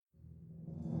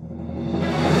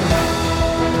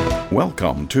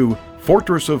Welcome to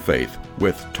Fortress of Faith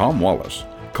with Tom Wallace,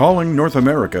 calling North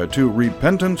America to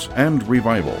repentance and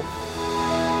revival.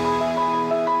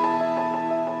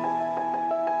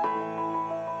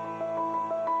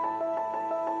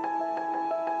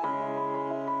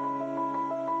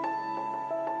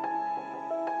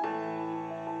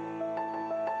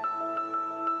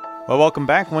 Well, welcome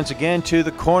back once again to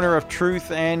the Corner of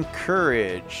Truth and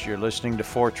Courage. You're listening to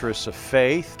Fortress of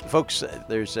Faith. Folks,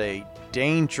 there's a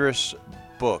dangerous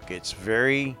book. It's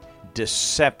very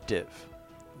deceptive.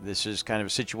 This is kind of a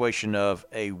situation of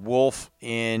a wolf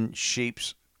in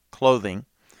sheep's clothing.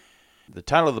 The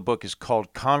title of the book is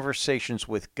called Conversations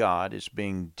with God. It's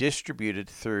being distributed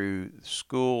through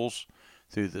schools,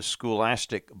 through the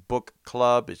Scholastic Book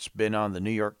Club. It's been on the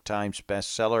New York Times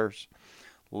bestsellers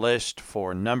list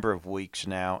for a number of weeks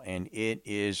now, and it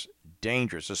is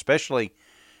dangerous, especially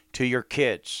to your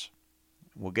kids.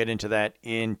 We'll get into that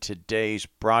in today's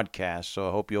broadcast, so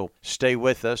I hope you'll stay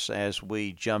with us as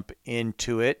we jump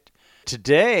into it.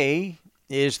 Today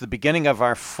is the beginning of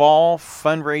our fall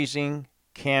fundraising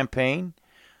campaign.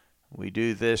 We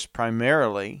do this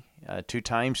primarily 2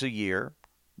 times a year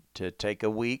to take a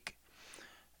week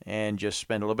and just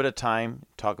spend a little bit of time,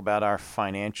 talk about our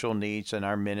financial needs and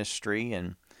our ministry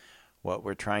and what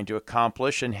we're trying to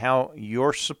accomplish and how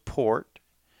your support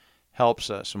helps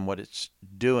us and what it's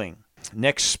doing.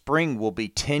 Next spring will be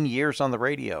 10 years on the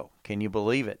radio. Can you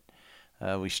believe it?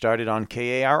 We started on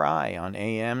KARI on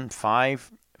AM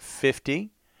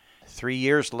 550. 3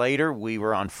 years later, we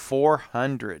were on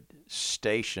 400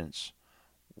 stations.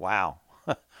 Wow.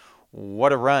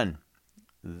 What a run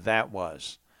that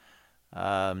was.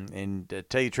 And to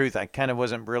tell you the truth, I kind of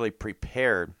wasn't really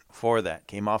prepared for that.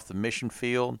 Came off the mission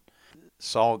field,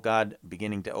 saw God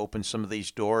beginning to open some of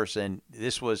these doors, and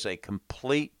this was a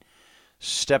complete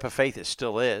step of faith. It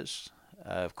still is.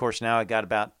 Of course, now I got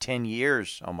about 10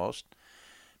 years almost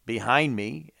behind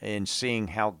me in seeing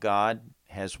how God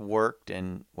has worked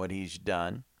and what He's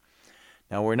done.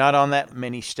 Now, we're not on that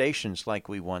many stations like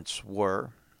we once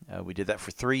were. We did that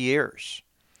for 3 years,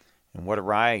 and what a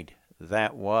ride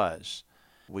that was.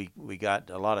 We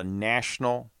got a lot of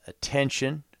national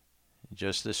attention,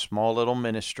 just this small little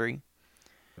ministry.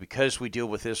 Because we deal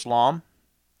with Islam,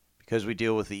 because we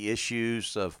deal with the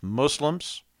issues of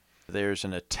Muslims, there's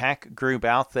an attack group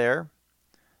out there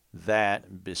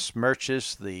that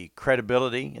besmirches the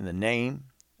credibility and the name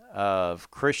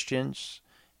of Christians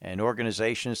and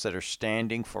organizations that are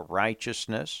standing for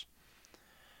righteousness.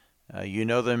 You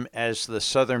know them as the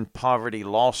Southern Poverty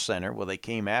Law Center. Well, they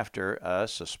came after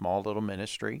us, a small little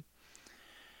ministry.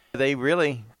 They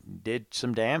really did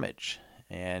some damage,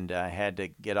 and I had to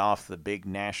get off the big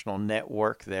national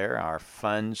network there. Our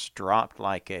funds dropped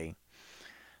like a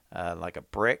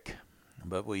brick,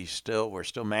 but we're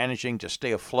still managing to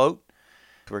stay afloat.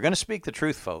 We're going to speak the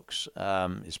truth, folks.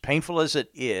 As painful as it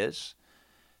is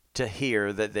to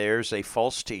hear that there's a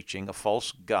false teaching, a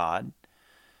false God,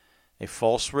 a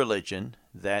false religion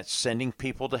that's sending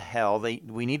people to hell,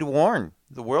 we need to warn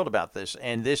the world about this.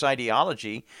 And this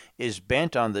ideology is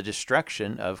bent on the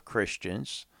destruction of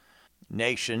Christians,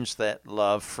 nations that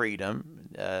love freedom.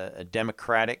 A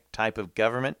democratic type of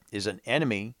government is an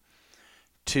enemy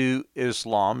to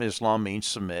Islam. Islam means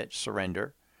submit,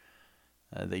 surrender.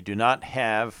 They do not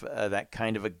have that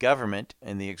kind of a government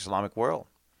in the Islamic world.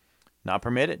 Not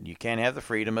permitted. You can't have the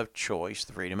freedom of choice,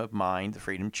 the freedom of mind, the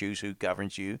freedom to choose who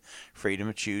governs you, freedom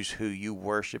to choose who you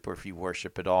worship or if you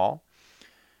worship at all.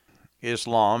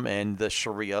 Islam and the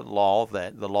Sharia law,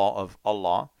 the law of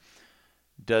Allah,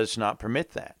 does not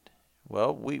permit that.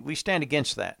 Well, we stand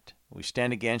against that. We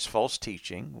stand against false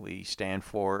teaching. We stand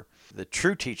for the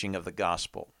true teaching of the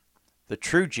gospel, the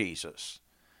true Jesus,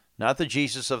 not the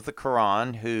Jesus of the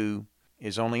Quran who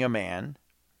is only a man,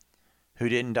 who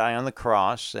didn't die on the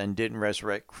cross and didn't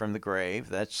resurrect from the grave.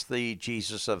 That's the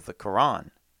Jesus of the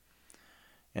Quran.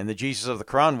 And the Jesus of the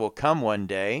Quran will come one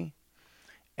day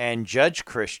and judge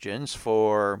Christians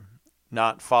for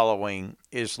not following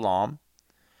Islam,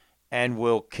 and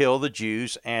will kill the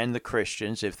Jews and the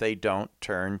Christians if they don't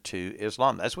turn to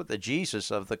Islam. That's what the Jesus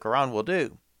of the Quran will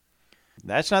do.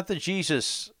 That's not the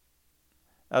Jesus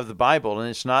of the Bible, and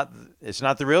it's not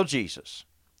the real Jesus.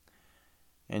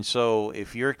 And so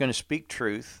if you're going to speak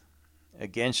truth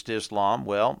against Islam,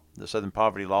 well, the Southern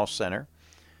Poverty Law Center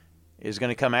is going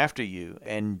to come after you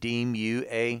and deem you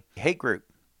a hate group.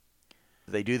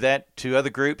 They do that to other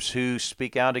groups who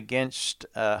speak out against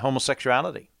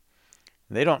homosexuality.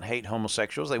 They don't hate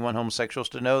homosexuals. They want homosexuals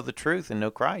to know the truth and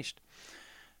know Christ.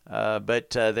 But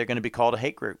they're going to be called a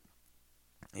hate group.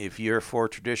 If you're for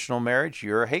traditional marriage,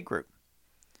 you're a hate group.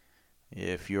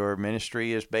 If your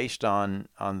ministry is based on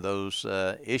those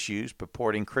issues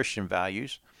purporting Christian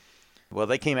values, well,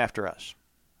 they came after us.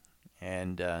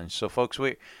 And so, folks,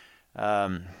 we're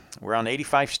on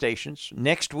 85 stations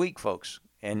next week, folks.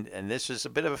 And this is a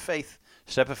bit of a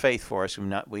step of faith for us.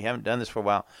 We haven't done this for a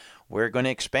while. We're going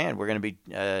to expand. We're going to be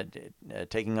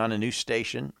taking on a new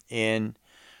station in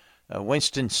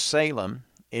Winston-Salem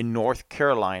in North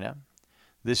Carolina.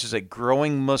 This is a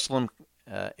growing Muslim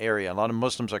area. A lot of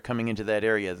Muslims are coming into that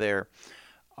area. There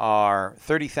are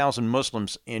 30,000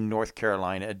 Muslims in North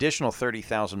Carolina. Additional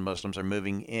 30,000 Muslims are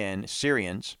moving in,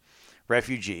 Syrians,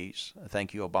 refugees.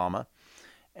 Thank you, Obama.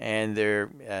 And they're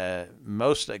a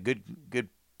good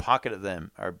pocket of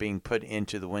them are being put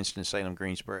into the Winston-Salem,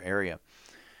 Greensboro area.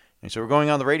 And so we're going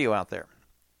on the radio out there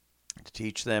to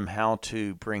teach them how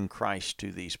to bring Christ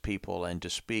to these people and to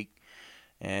speak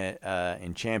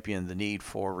and champion the need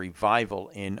for revival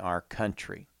in our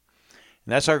country.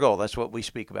 And that's our goal. That's what we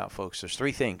speak about, folks. There's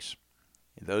three things.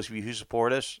 Those of you who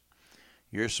support us,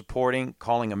 you're supporting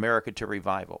calling America to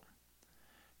revival,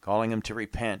 calling them to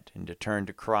repent and to turn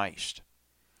to Christ.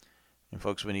 And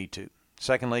folks, we need to.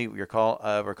 Secondly, we're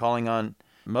calling on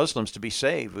Muslims to be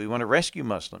saved. We want to rescue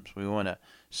Muslims. We want to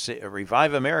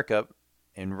revive America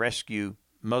and rescue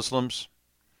Muslims.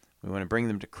 We want to bring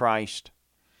them to Christ.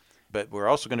 But we're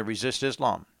also going to resist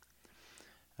Islam.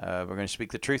 We're going to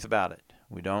speak the truth about it.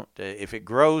 We don't. If it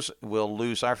grows, we'll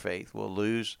lose our faith. We'll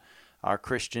lose our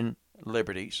Christian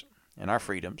liberties and our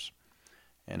freedoms.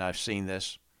 And I've seen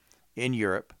this in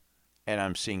Europe, and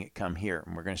I'm seeing it come here.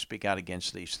 And we're going to speak out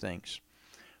against these things.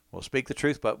 We'll speak the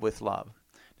truth, but with love.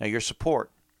 Now, your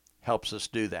support helps us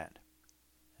do that,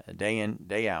 day in,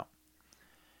 day out.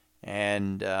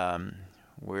 And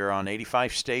we're on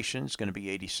 85 stations, going to be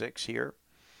 86 here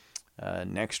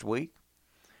next week.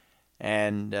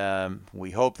 And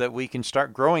we hope that we can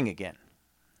start growing again.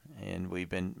 And we've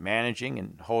been managing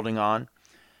and holding on.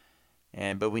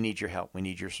 But we need your help. We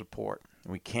need your support.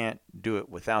 We can't do it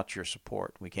without your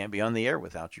support. We can't be on the air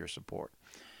without your support.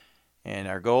 And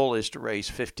our goal is to raise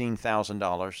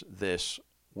 $15,000 this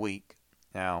week.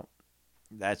 Now,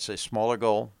 that's a smaller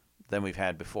goal than we've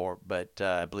had before, but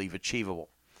I believe achievable.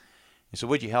 And so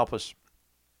would you help us?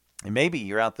 And maybe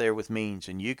you're out there with means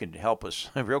and you can help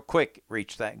us real quick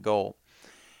reach that goal.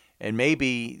 And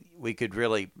maybe we could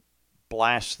really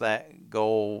blast that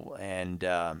goal and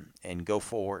go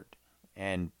forward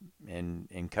and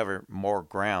cover more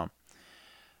ground.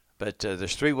 But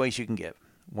there's three ways you can give.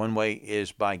 One way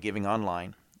is by giving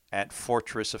online at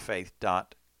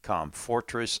fortressoffaith.com,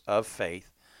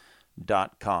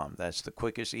 fortressoffaith.com. That's the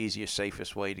quickest, easiest,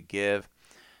 safest way to give.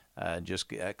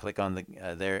 Just click on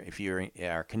there. If you're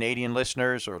our Canadian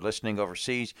listeners or listening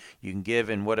overseas, you can give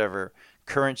in whatever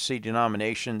currency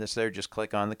denomination that's there. Just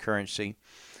click on the currency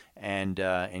and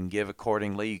give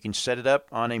accordingly. You can set it up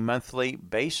on a monthly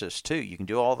basis too. You can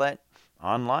do all that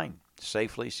online,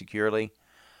 safely, securely,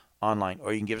 online.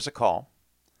 Or you can give us a call.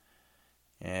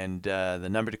 And the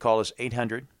number to call is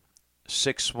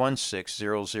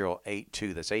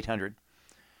 800-616-0082. That's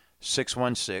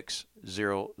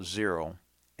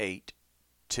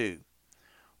 800-616-0082.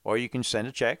 Or you can send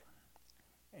a check.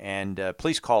 And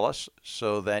please call us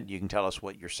so that you can tell us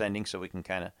what you're sending so we can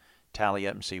kind of tally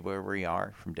up and see where we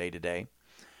are from day to day.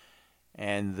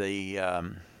 And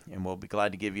and we'll be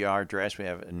glad to give you our address. We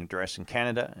have an address in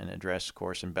Canada, an address, of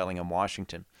course, in Bellingham,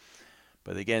 Washington.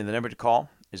 But again, the number to call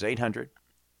is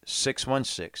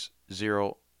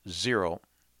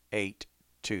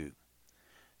 800-616-0082.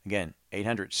 Again,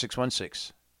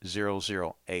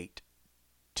 800-616-0082.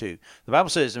 The Bible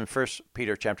says in 1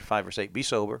 Peter chapter 5, verse 8, be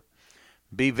sober,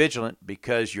 be vigilant,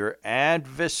 because your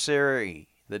adversary,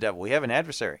 the devil, we have an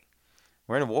adversary.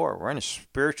 We're in a war. We're in a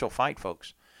spiritual fight,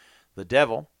 folks. The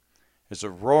devil is a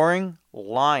roaring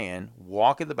lion,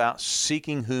 walketh about,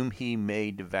 seeking whom he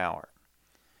may devour.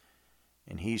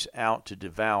 And he's out to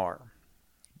devour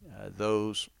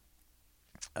those,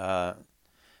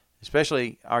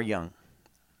 especially our young,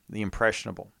 the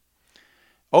impressionable.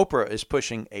 Oprah is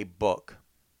pushing a book,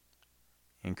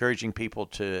 encouraging people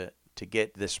to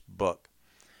get this book.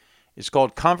 It's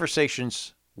called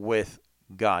Conversations with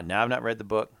God. Now, I've not read the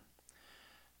book.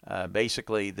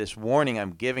 Basically, this warning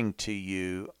I'm giving to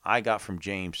you, I got from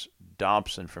James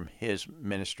Dobson from his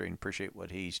ministry, and appreciate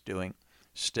what he's doing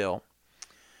still.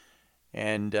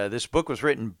 And this book was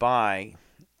written by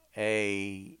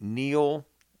a Neil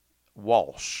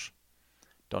Walsh.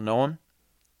 Don't know him.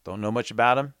 Don't know much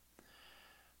about him.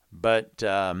 But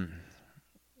the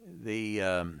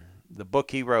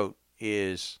book he wrote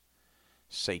is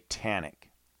satanic.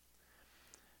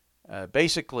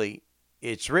 Basically,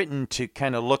 it's written to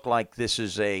kind of look like this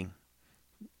is a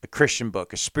a Christian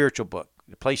book, a spiritual book,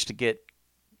 a place to get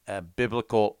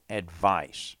biblical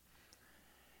advice.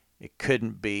 It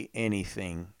couldn't be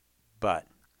anything but.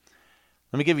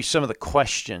 Let me give you some of the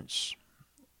questions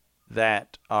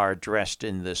that are addressed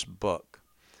in this book.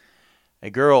 A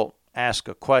girl asked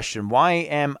a question, why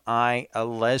am I a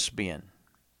lesbian?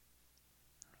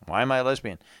 Why am I a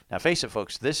lesbian? Now, face it,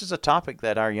 folks, this is a topic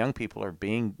that our young people are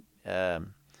being,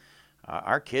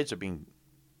 our kids are being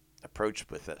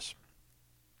approached with this.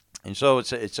 And so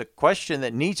it's a question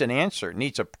that needs an answer,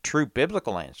 needs a true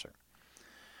biblical answer.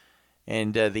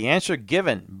 And the answer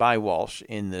given by Walsh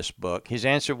in this book, his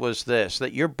answer was this,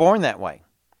 that you're born that way.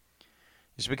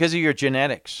 It's because of your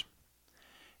genetics.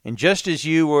 And just as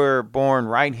you were born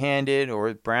right-handed or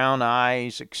with brown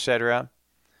eyes, etc.,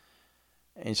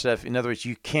 and stuff, in other words,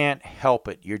 you can't help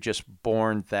it. You're just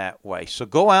born that way. So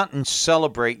go out and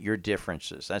celebrate your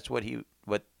differences. That's what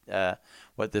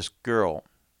this girl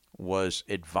was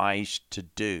advised to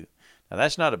do. Now,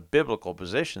 that's not a biblical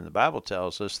position. The Bible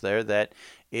tells us there that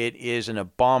it is an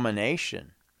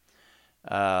abomination.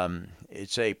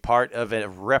 It's a part of a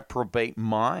reprobate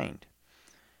mind.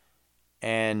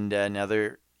 And now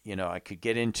I could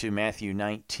get into Matthew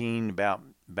 19 about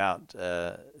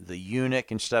the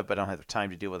eunuch and stuff, but I don't have the time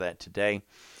to deal with that today.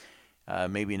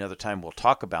 Maybe another time we'll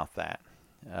talk about that.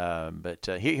 But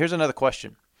here's another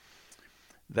question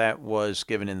that was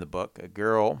given in the book. A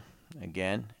girl,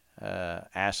 again,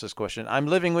 asked this question. I'm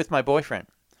living with my boyfriend.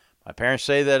 My parents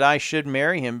say that I should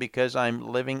marry him because I'm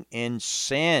living in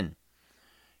sin.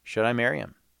 Should I marry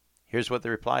him? Here's what the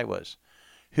reply was.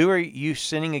 Who are you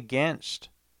sinning against?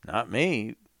 Not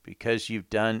me, because you've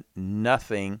done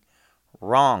nothing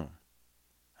wrong.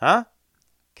 Huh?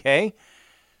 Okay.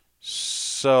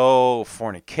 So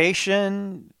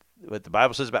fornication, what the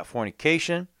Bible says about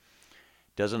fornication,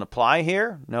 doesn't apply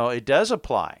here? No, it does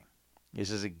apply. This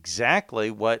is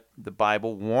exactly what the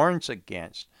Bible warns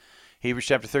against. Hebrews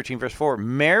chapter 13, verse 4,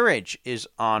 marriage is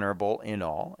honorable in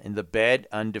all, and the bed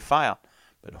undefiled.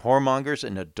 But whoremongers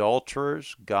and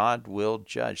adulterers God will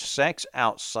judge. Sex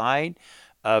outside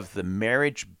of the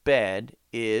marriage bed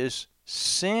is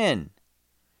sin.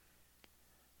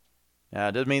 Now,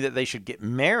 it doesn't mean that they should get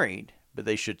married, but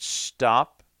they should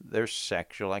stop their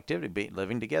sexual activity,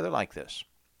 living together like this.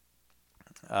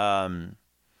 Here's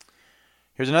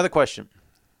another question.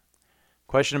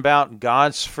 Question about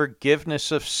God's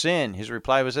forgiveness of sin. His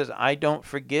reply was this, I don't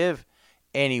forgive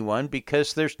anyone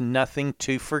because there's nothing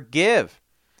to forgive.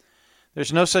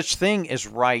 There's no such thing as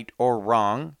right or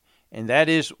wrong, and that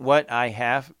is what I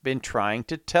have been trying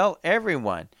to tell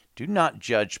everyone. Do not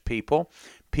judge people.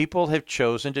 People have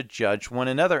chosen to judge one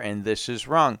another, and this is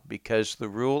wrong because the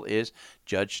rule is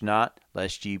judge not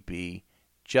lest ye be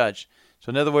judged.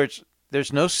 So in other words,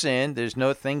 there's no sin. There's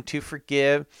no thing to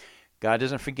forgive. God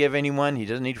doesn't forgive anyone. He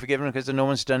doesn't need to forgive them because no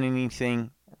one's done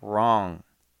anything wrong.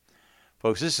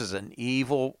 Folks, this is an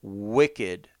evil,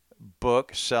 wicked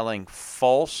book selling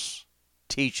false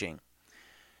teaching.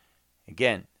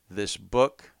 Again, this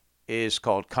book is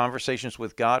called Conversations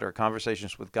with God or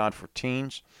Conversations with God for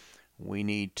Teens. We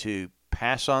need to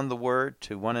pass on the word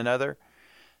to one another.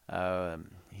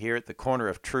 Here at the corner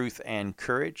of truth and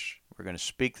courage, we're going to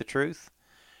speak the truth.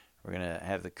 We're going to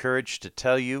have the courage to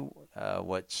tell you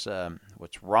what's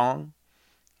wrong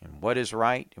and what is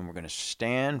right, and we're going to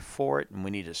stand for it, and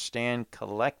we need to stand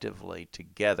collectively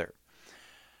together.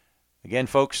 Again,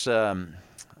 folks, thank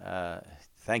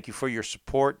you for your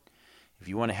support. If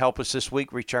you want to help us this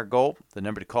week reach our goal, the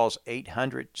number to call is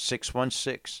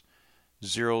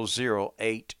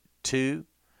 800-616-0082,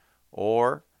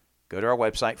 or go to our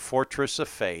website,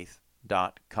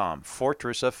 fortressoffaith.com,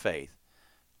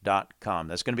 fortressoffaith.com.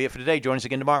 That's going to be it for today. Join us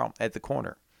again tomorrow at the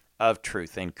corner of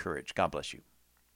truth and courage. God bless you.